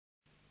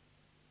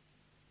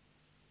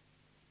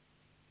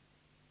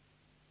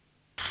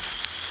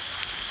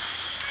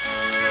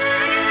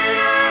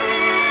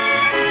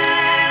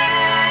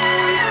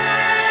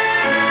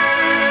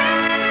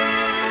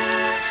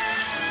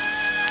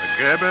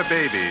Gerber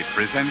baby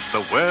presents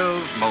the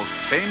world's most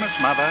famous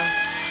mother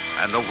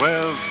and the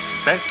world's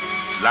best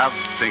loved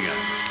singer,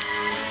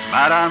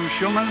 Madame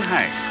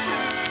Schumann-Heink.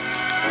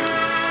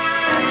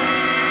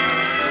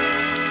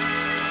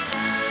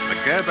 The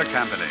Gerber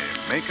Company,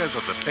 makers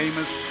of the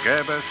famous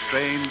Gerber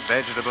strain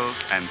vegetables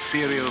and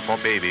cereal for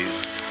babies,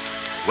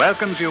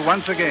 welcomes you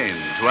once again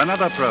to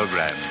another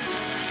program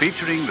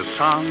featuring the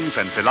songs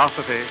and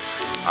philosophy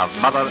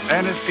of Mother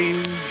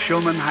Ernestine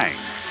Schumann-Heink.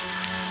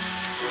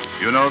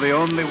 You know, the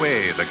only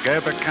way the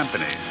Gerber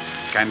Company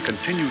can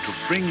continue to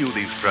bring you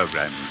these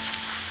programs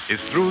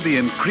is through the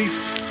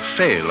increased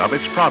sale of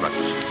its products.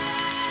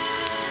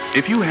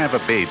 If you have a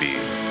baby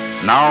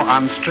now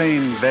on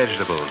strained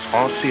vegetables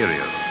or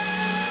cereal,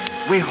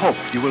 we hope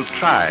you will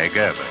try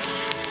Gerber.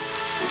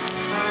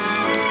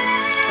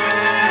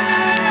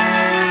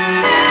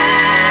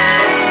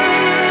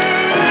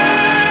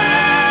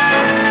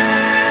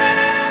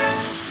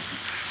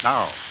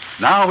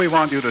 Now we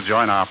want you to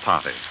join our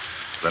party.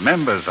 The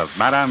members of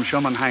Madame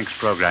Schumann-Heink's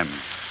program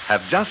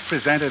have just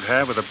presented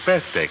her with a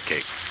birthday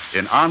cake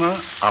in honor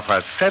of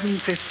her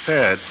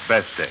 73rd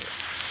birthday,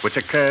 which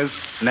occurs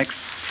next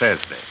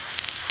Thursday.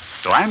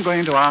 So I'm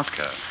going to ask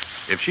her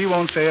if she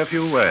won't say a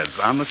few words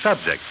on the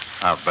subject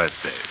of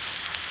birthdays.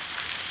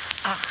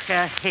 Ach,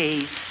 Herr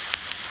Hayes,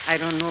 I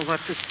don't know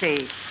what to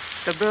say.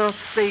 The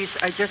birthdays,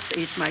 I just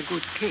ate my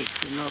good cake,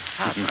 you know,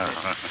 part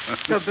of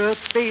it. The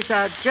birthdays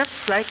are just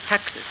like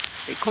taxes.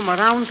 They come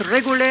around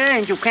regular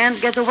and you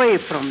can't get away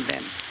from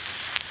them.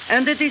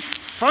 And it is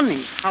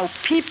funny how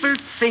people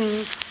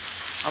think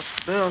of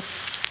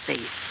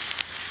birthdays.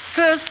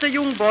 First, the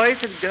young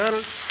boys and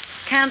girls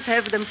can't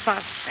have them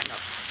fast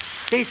enough.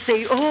 They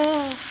say,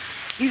 oh,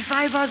 if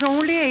I was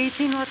only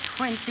 18 or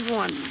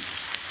 21.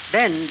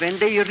 Then, when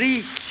they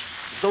reach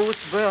those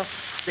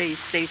birthdays,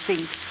 they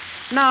think,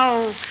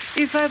 now,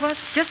 if I was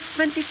just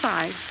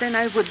 25, then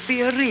I would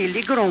be a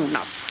really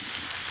grown-up.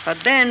 But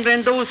then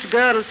when those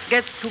girls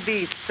get to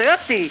be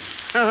 30,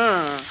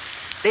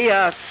 they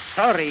are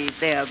sorry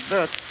their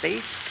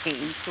birthdays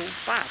came so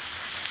fast.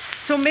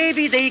 So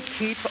maybe they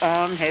keep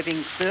on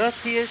having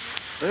 30th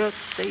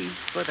birthdays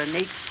for the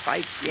next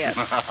 5 years.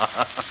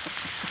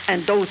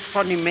 And those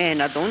funny men,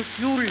 now don't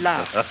you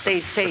laugh,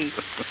 they say,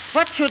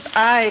 what should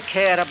I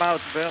care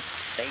about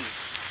birthdays?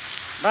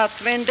 But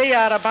when they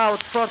are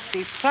about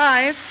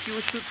 45,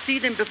 you should see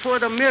them before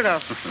the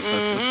mirror.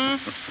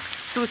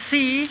 To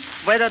see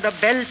whether the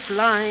belt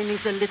line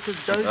is a little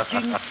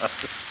bulging,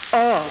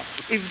 or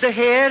if the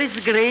hair is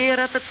grayer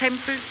at the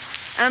temples,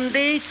 and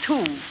they,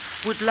 too,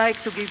 would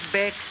like to give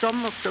back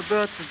some of the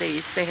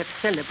birthdays they have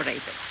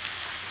celebrated.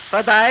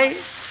 But I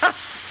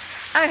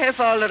have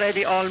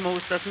already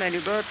almost as many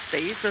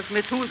birthdays as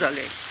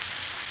Methuselah.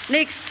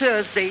 Next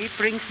Thursday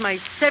brings my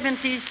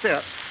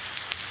 73rd,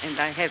 and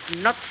I have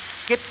not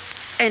skipped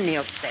any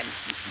of them.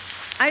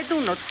 I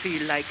do not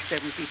feel like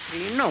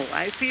 73, no.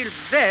 I feel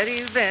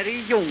very,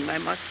 very young, I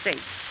must say.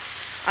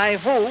 I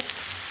hope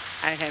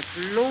I have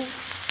loads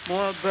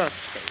more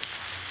birthdays.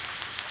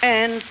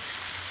 And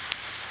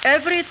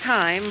every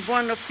time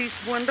one of these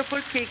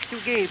wonderful cakes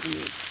you gave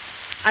me,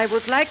 I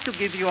would like to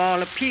give you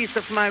all a piece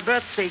of my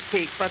birthday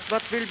cake, but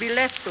what will be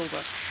left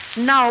over?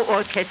 Now,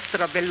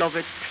 orchestra,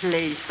 beloved,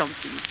 play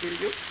something, will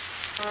you?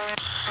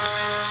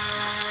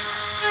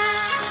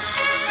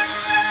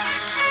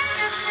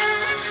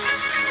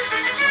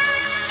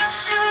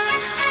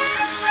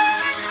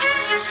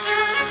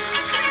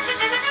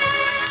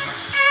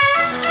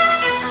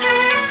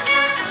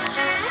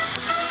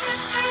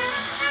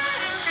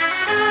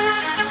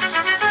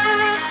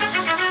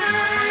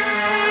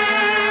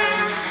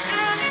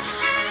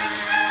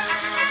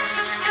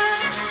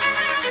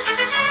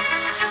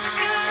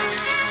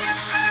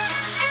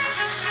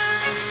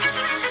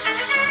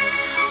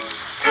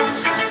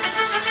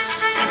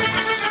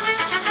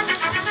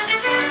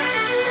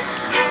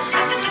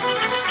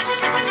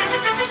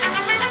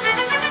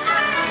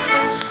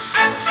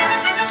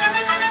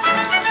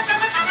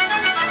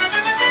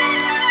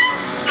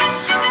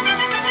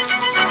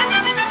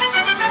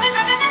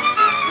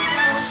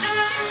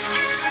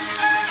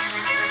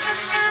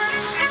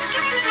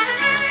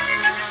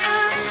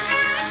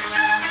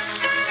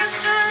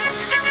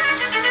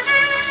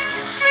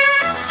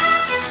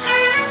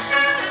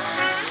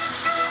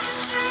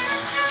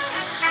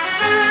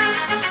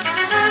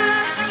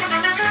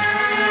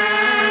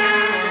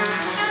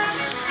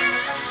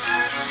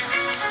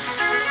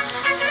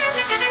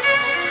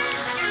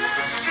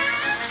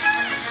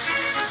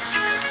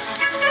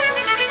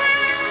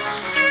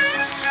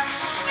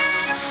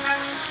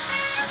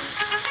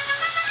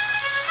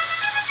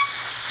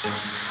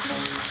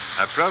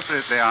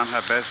 Appropriately on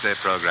her birthday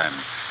program,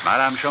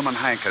 Madame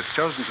Schumann-Heink has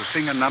chosen to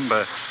sing a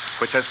number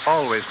which has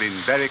always been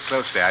very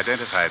closely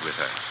identified with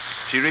her.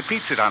 She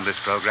repeats it on this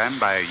program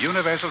by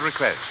universal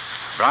request,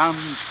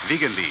 Brahms'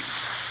 Wiegenlied,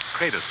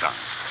 Cradle Song.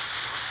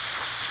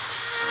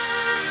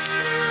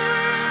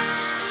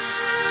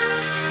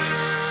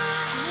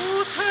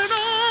 Guten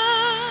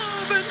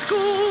Abend,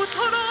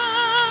 gute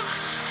Nacht,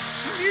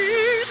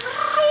 mit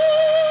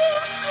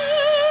Rot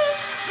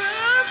und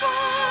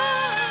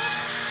Bewahr.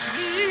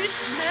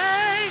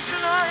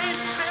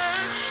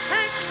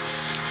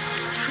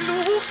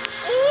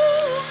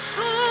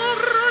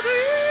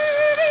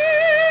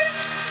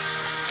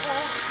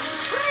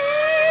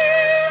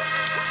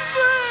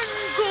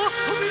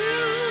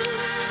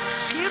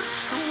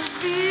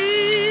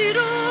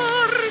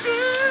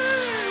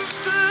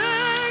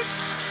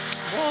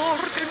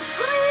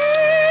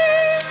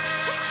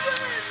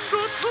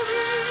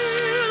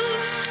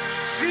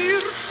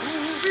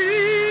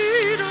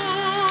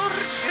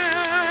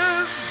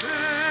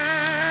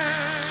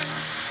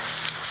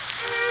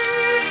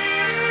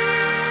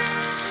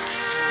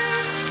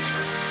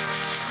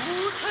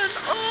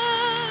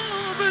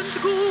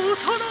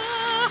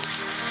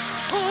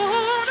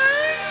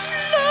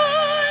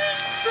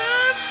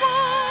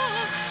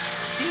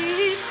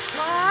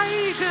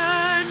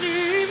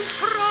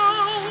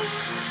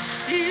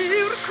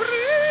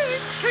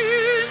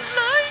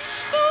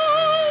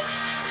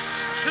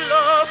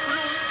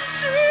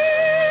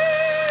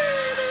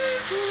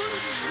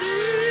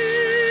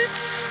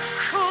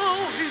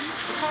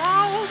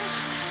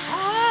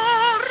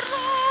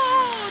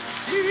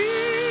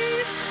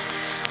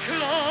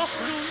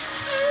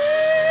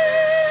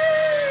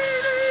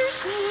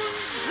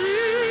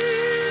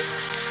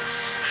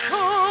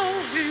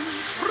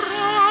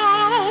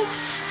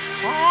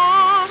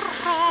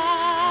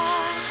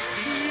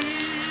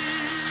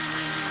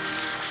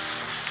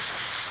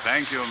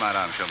 Thank you,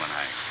 Madame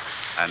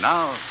Schumann-Heink. And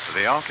now,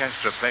 the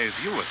orchestra plays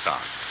you a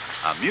song,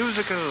 a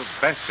musical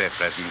birthday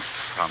present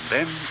from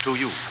them to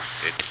you.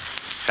 It's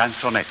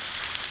Chansonette.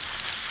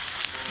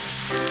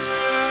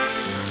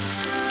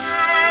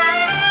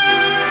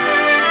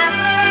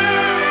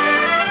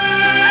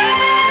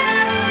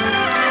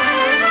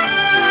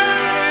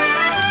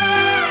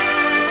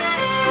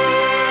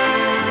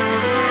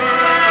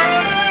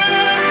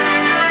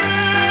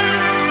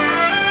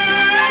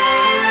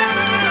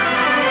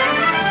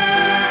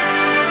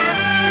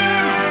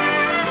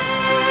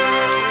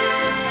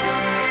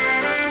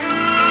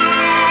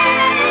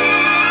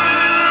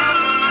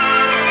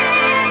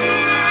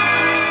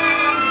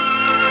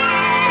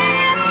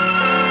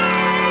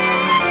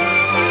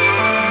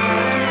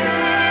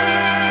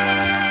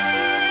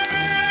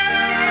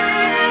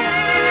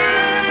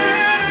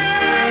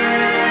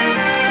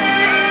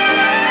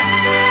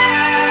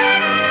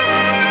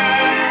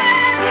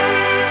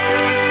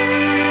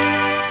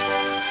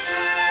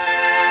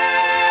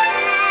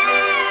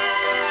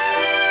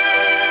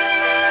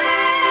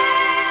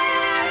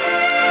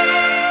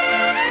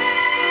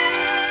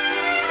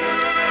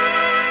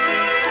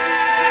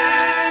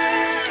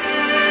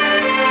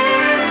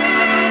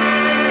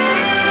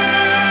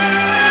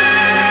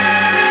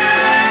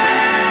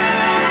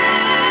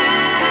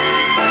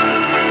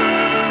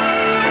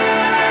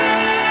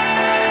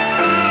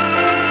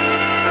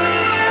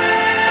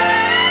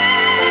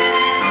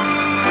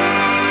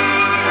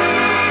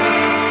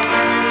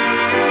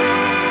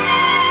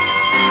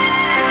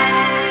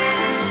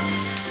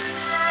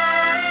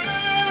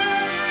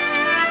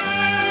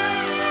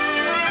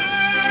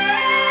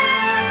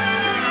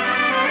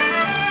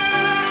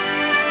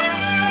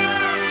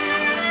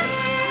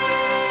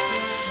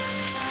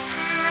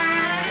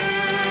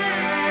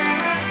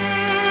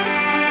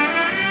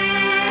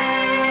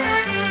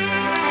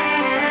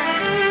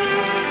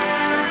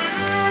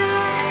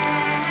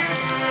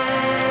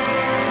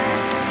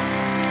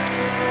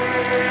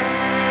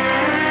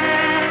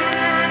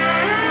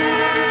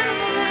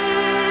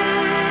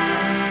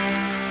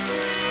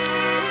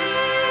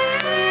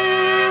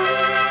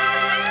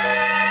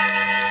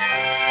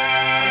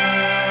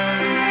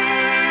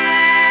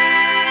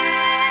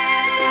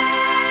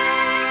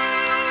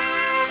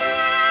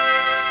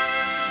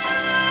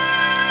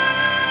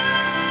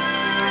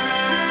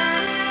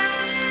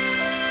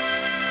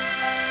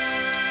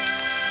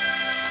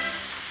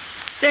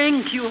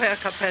 Thank you, Herr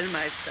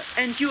Kapellmeister,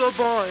 and your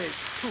boys,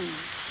 too.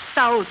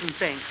 1,000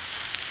 thanks.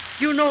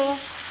 You know,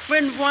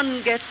 when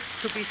one gets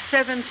to be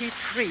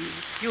 73,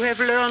 you have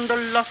learned a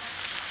lot,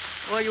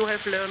 or you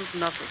have learned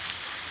nothing.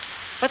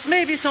 But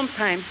maybe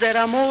sometimes there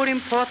are more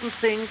important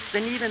things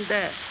than even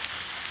that.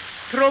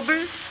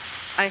 Troubles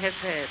I have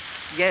had,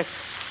 yes,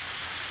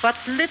 but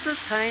little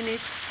tiny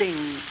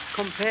things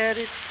compared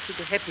to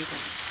the happy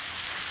ones.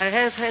 I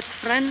have had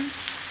friends,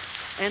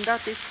 and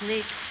that is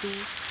next to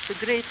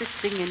the greatest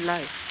thing in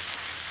life.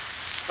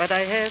 But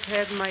I have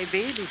had my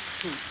babies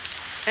too,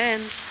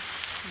 and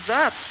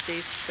that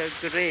is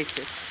the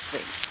greatest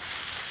thing.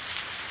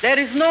 There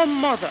is no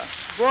mother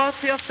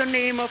worthy of the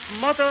name of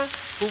mother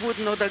who would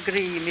not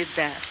agree with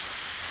that.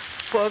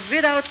 For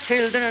without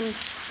children,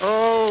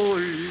 oh,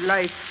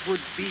 life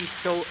would be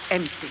so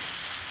empty.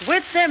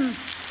 With them,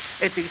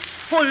 it is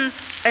full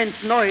and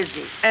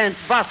noisy, and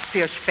was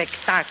für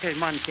Spektakel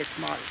manches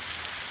Mal.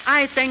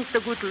 I thank the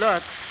good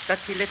Lord that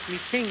he let me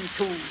sing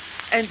too,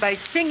 and by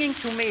singing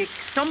to make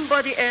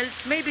somebody else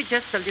maybe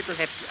just a little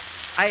happier.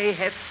 I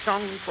have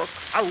sung for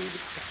crowds,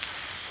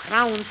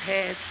 crowned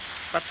heads,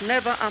 but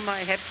never am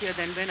I happier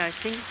than when I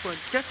sing for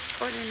just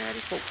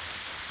ordinary folk,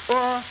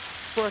 or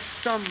for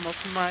some of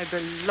my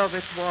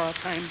beloved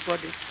wartime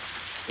buddies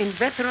in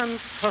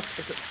veterans'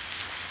 hospitals.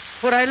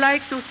 For I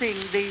like to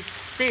think they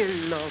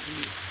still love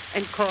me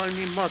and call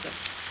me mother,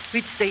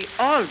 which they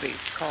always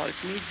called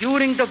me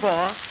during the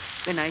war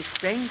when I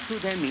sang to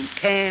them in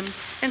camp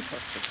and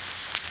hospitals.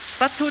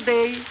 But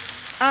today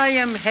I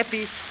am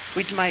happy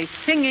with my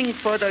singing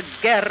for the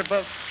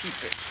Gerber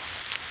people.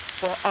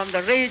 For on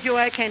the radio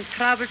I can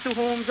travel to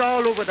homes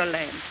all over the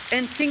land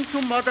and sing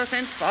to mothers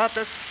and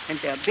fathers and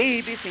their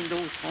babies in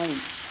those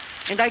homes.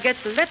 And I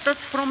get letters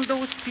from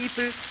those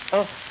people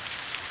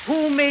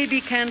who maybe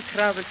can't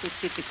travel to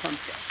city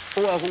concerts,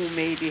 or who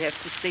maybe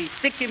have to stay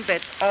sick in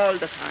bed all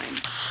the time.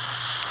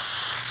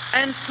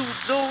 And to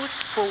those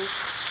folks,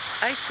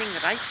 I sing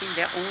right in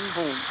their own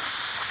home.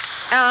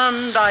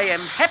 And I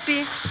am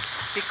happy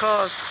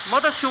because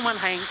Mother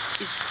Schumann-Heink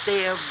is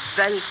their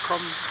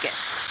welcome guest.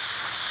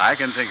 I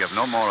can think of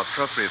no more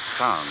appropriate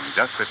song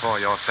just before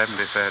your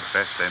 73rd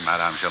birthday,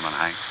 Madame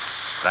Schumann-Heink,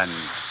 than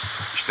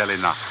Stille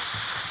Nacht,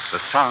 the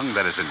song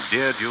that has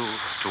endeared you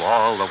to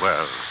all the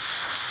world,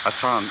 a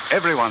song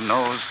everyone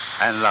knows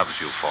and loves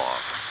you for.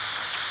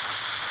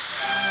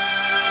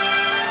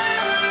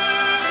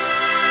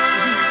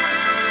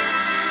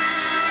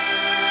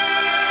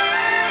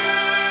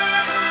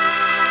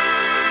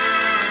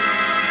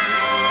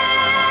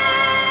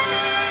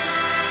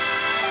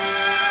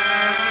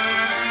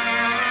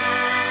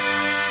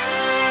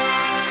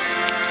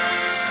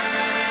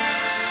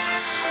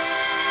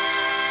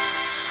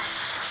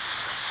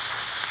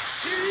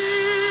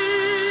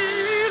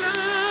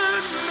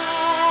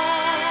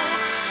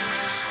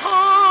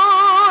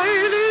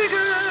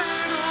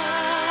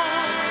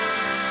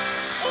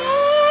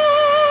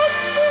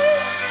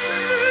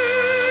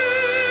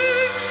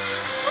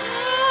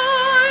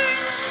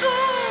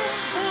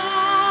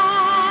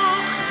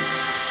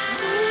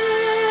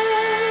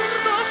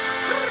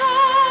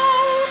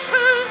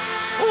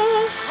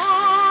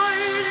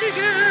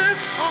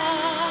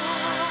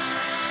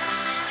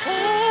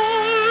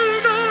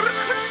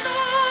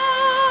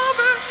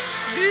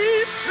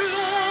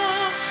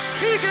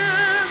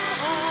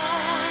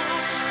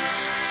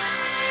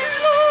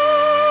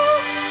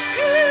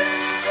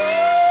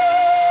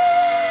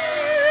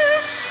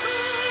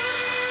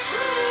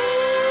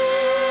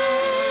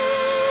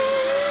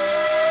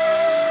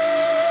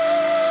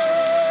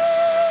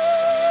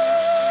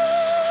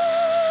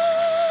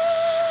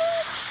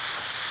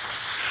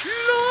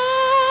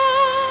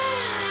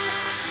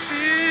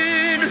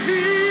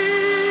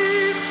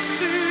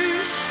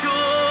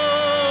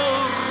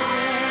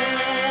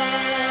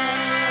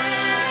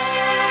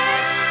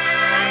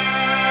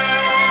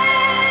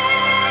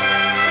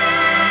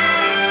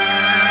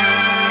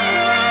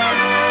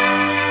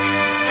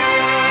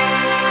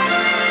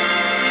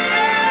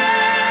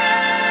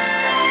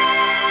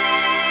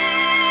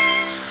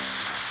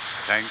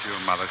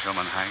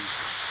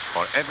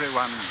 for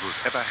everyone who's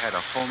ever had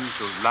a home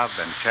to love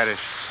and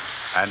cherish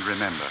and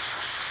remember.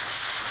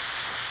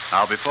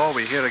 Now, before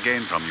we hear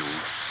again from you,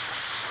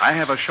 I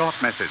have a short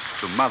message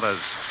to mothers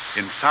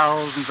in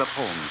thousands of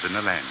homes in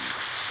the land.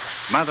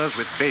 Mothers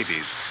with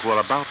babies who are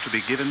about to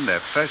be given their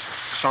first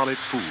solid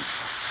food,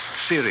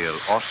 cereal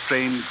or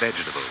strained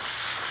vegetables.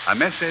 A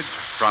message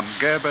from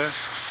Gerber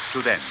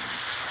to them.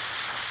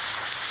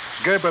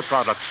 Gerber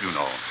products, you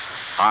know,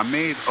 are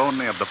made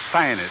only of the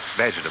finest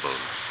vegetables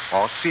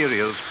or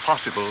cereals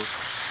possible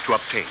to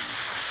obtain.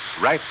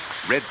 Ripe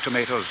red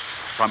tomatoes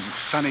from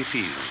sunny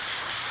fields,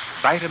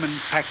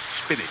 vitamin-packed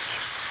spinach,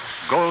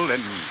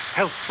 golden,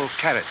 healthful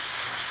carrots,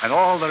 and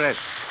all the rest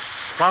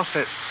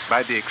processed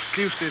by the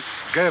exclusive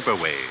Gerber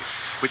way,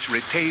 which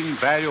retain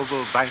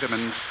valuable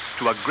vitamins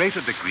to a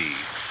greater degree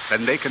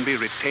than they can be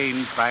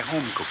retained by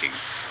home cooking.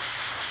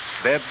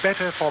 They're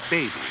better for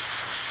babies,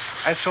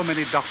 as so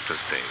many doctors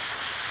say,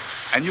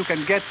 and you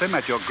can get them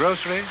at your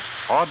grocery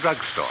or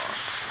drugstore.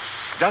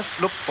 Just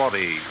look for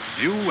the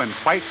blue and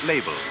white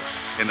label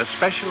in the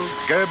special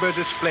Gerber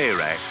display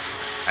rack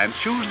and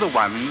choose the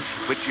ones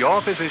which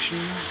your physician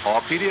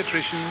or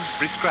pediatrician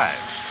prescribes.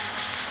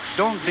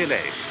 Don't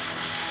delay.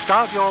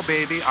 Start your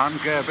baby on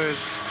Gerbers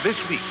this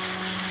week.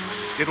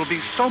 It will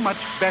be so much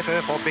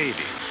better for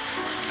baby,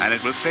 and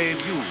it will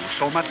save you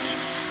so much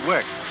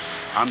work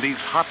on these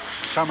hot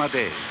summer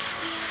days.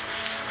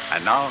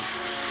 And now,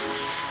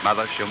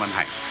 Mother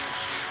Schumann-Heink.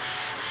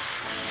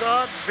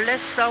 God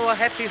bless our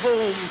happy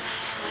homes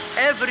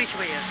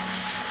everywhere,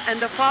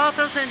 and the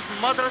fathers and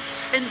mothers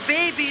and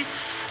babies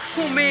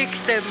who make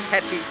them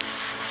happy.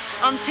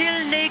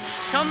 Until next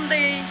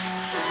Sunday,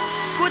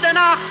 gute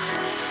Nacht,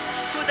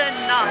 gute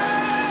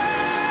Nacht.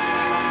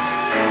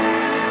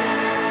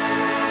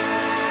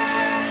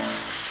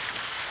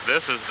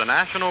 This is the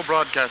National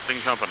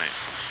Broadcasting Company.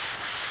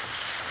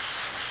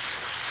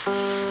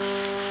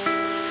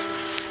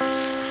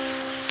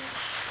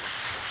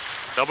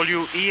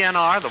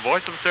 WENR, the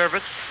voice of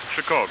service,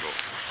 Chicago.